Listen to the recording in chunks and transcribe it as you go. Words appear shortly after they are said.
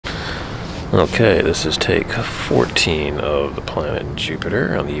Okay, this is take 14 of the planet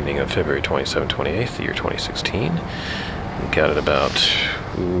Jupiter on the evening of February 28th, the year 2016. We've got it about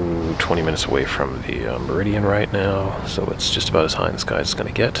 20 minutes away from the meridian right now, so it's just about as high in the sky as it's going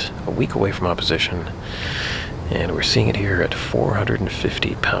to get. A week away from opposition, and we're seeing it here at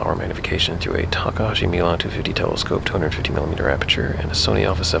 450 power magnification through a Takahashi Mewlon 250 telescope, 250mm aperture, and a Sony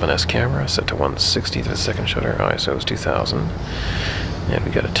A7S camera set to 1/60th of a second shutter. ISO is 2000. And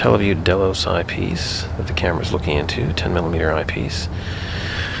we got a Televue Delos eyepiece that the camera's looking into, 10mm eyepiece.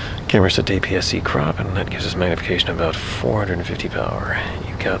 Camera set to APS-C crop, and that gives us magnification of about 450 power.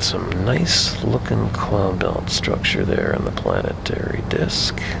 You've got some nice looking cloud belt structure there on the planetary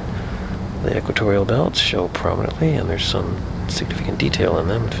disk. The equatorial belts show prominently, and there's some significant detail in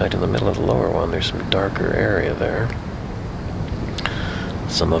them. In fact, in the middle of the lower one, there's some darker area there.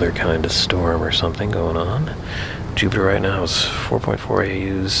 Some other kind of storm or something going on. Jupiter right now is 4.4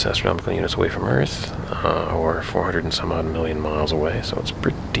 AUs, astronomical units away from Earth, or 400 and some odd million miles away, so it's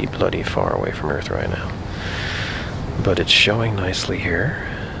pretty bloody far away from Earth right now. But it's showing nicely here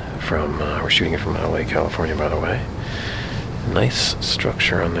from, we're shooting it from LA, California, by the way. Nice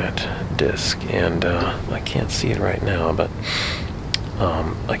structure on that disk, and I can't see it right now, but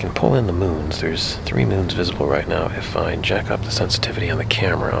I can pull in the moons. There's 3 moons visible right now. If I jack up the sensitivity on the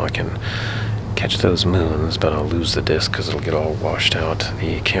camera, I can catch those moons, but I'll lose the disk because it'll get all washed out.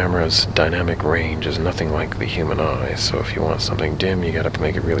 The camera's dynamic range is nothing like the human eye, so if you want something dim, you gotta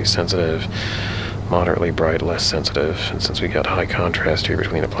make it really sensitive, moderately bright, less sensitive, and since we got high contrast here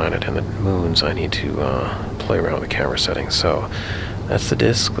between the planet and the moons, I need to play around with the camera settings. So that's the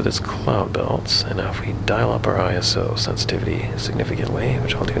disk with its cloud belts, and now if we dial up our ISO sensitivity significantly,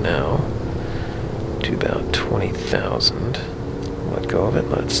 which I'll do now, to about 20,000, let go of it,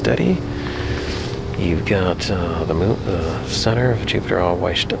 let it steady. You've got the moon, the center of Jupiter all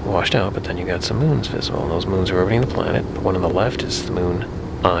washed out, but then you got some moons visible, and those moons are orbiting the planet. The one on the left is the moon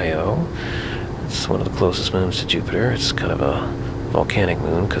Io. It's one of the closest moons to Jupiter. It's kind of a volcanic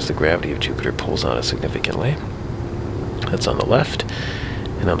moon because the gravity of Jupiter pulls on it significantly. That's on the left.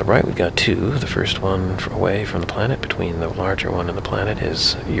 And on the right we've got 2. The first one away from the planet, between the larger one and the planet,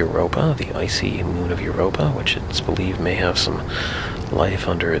 is Europa, the icy moon of Europa, which it's believed may have some life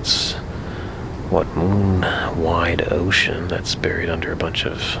under its moon-wide ocean that's buried under a bunch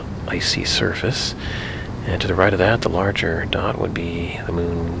of icy surface. And to the right of that, the larger dot would be the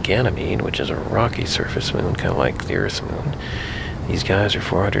moon Ganymede, which is a rocky surface moon, kind of like the Earth's moon. These guys are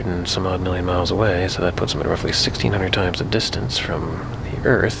 400 and some odd million miles away, so that puts them at roughly 1,600 times the distance from the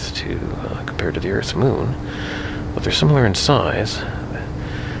Earth to compared to the Earth's moon. But they're similar in size,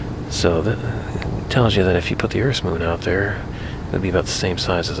 so that tells you that if you put the Earth's moon out there, it would be about the same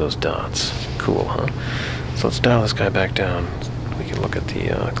size as those dots. Cool, huh? So let's dial this guy back down. We can look at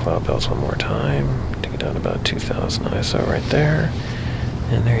the cloud belts one more time. Take it down to about 2,000 ISO right there.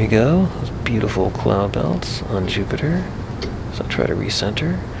 And there you go. Those beautiful cloud belts on Jupiter. So I'll try to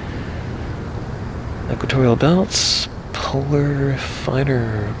recenter. Equatorial belts, polar,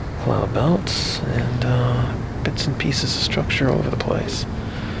 finer cloud belts, and bits and pieces of structure all over the place.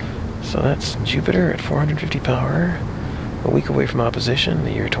 So that's Jupiter at 450 power. A week away from opposition,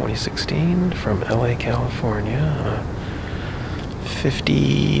 the year 2016, from LA, California.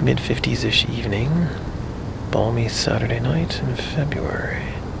 mid-50s-ish evening. Balmy Saturday night in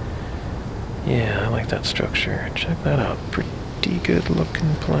February. Yeah, I like that structure. Check that out. Pretty good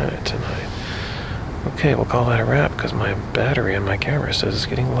looking planet tonight. Okay, we'll call that a wrap because my battery on my camera says it's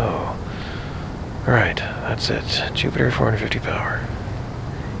getting low. Alright, that's it. Jupiter 450 power.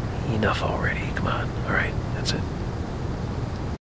 Enough already. Come on. Alright, that's it.